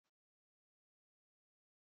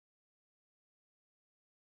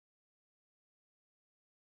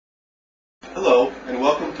Hello and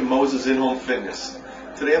welcome to Moses In-Home Fitness.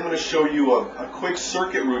 Today I'm going to show you a quick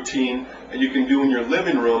circuit routine that you can do in your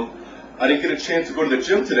living room. I didn't get a chance to go to the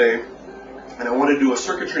gym today and I want to do a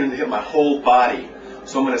circuit training to hit my whole body.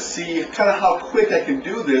 So I'm going to see kind of how quick I can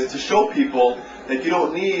do this to show people that you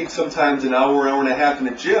don't need sometimes an hour and a half in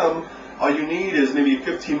the gym. All you need is maybe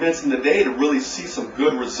 15 minutes in the day to really see some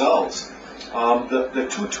good results. The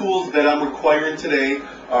two tools that I'm requiring today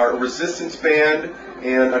are a resistance band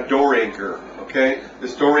and a door anchor. Okay,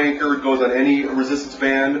 this door anchor goes on any resistance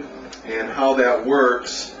band, and how that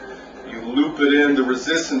works, you loop it in the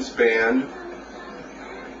resistance band,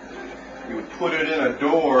 you put it in a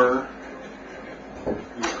door,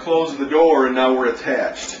 you close the door, and now we're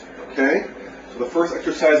attached. Okay, so the first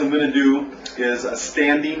exercise I'm going to do is a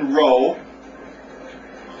standing row.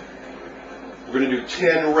 We're going to do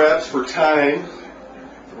 10 reps for time.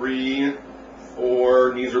 3,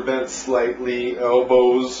 4, knees are bent slightly,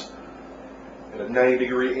 elbows at a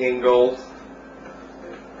 90-degree angle.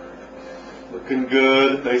 Looking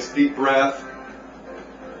good, nice deep breath,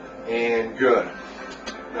 and good.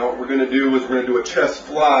 Now what we're going to do is we're going to do a chest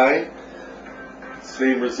fly,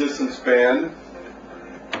 same resistance band.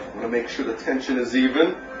 I'm going to make sure the tension is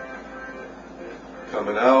even.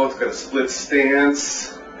 Coming out, it's got a split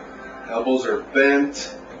stance, elbows are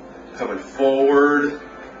bent, coming forward.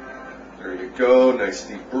 There you go, nice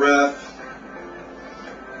deep breath.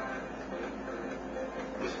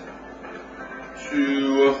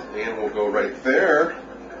 2, and we'll go right there.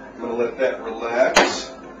 I'm going to let that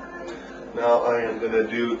relax. Now I am going to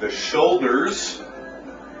do the shoulders.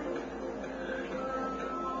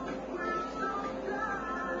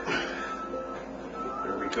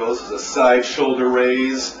 There we go, this is a side shoulder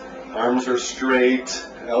raise. Arms are straight,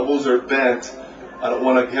 elbows are bent. I don't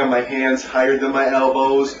want to have my hands higher than my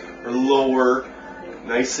elbows or lower.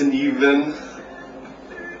 Nice and even.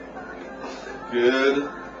 Good.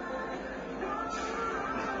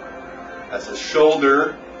 That's a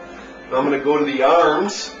shoulder. Now I'm going to go to the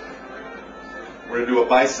arms. We're going to do a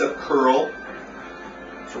bicep curl.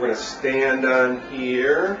 So we're going to stand on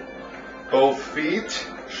here. Both feet,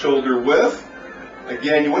 shoulder width.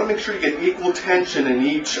 Again, you want to make sure you get equal tension in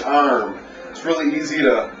each arm. It's really easy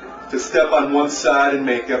to step on one side and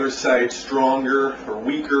make the other side stronger or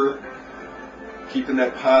weaker. Keeping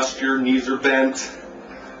that posture, knees are bent.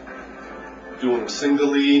 Doing them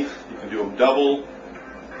singly, you can do them double.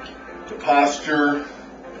 The posture,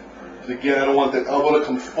 again, I don't want that elbow to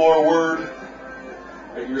come forward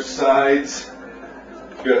at your sides.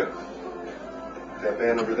 Good. That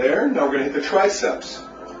band over there. Now we're going to hit the triceps.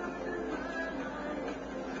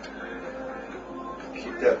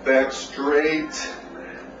 Keep that back straight.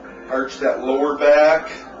 Arch that lower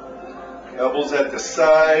back. Elbows at the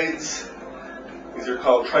sides. These are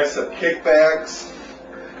called tricep kickbacks.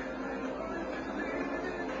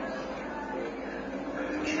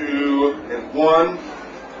 2 and 1.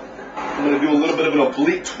 I'm going to do a little bit of an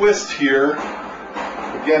oblique twist here.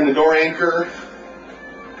 Again, the door anchor.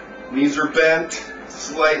 Knees are bent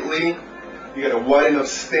slightly. You got a wide enough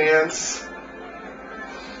stance.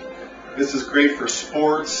 This is great for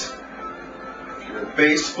sports. If you're in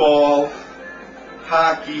baseball,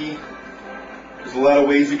 hockey, there's a lot of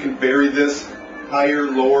ways you can vary this. Higher,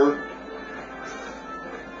 lower.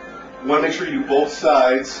 You want to make sure you do both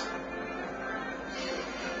sides.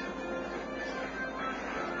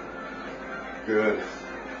 Good.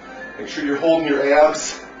 Make sure you're holding your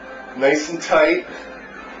abs nice and tight.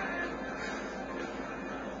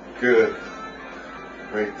 Good.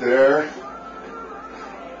 Right there.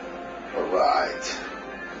 All right.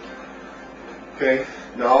 Okay.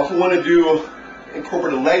 Now I also want to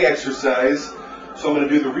incorporate a leg exercise. So I'm going to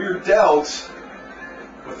do the rear delt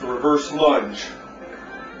with the reverse lunge.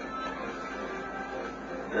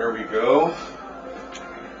 There we go.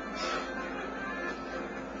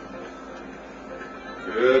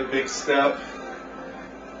 Good, big step.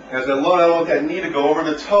 As I load, I don't want that knee to go over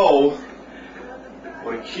the toe. I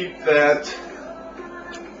want to keep that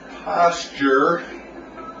posture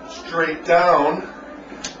straight down.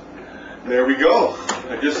 There we go.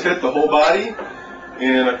 I just hit the whole body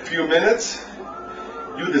in a few minutes.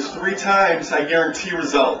 Do this 3 times, I guarantee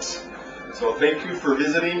results. So thank you for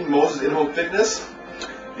visiting Moses In-Home Fitness.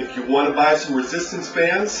 If you want to buy some resistance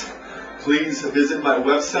bands, please visit my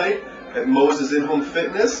website at Moses In-Home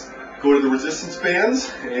Fitness. Go to the resistance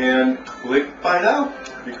bands and click buy now.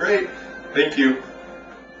 It'd be great. Thank you.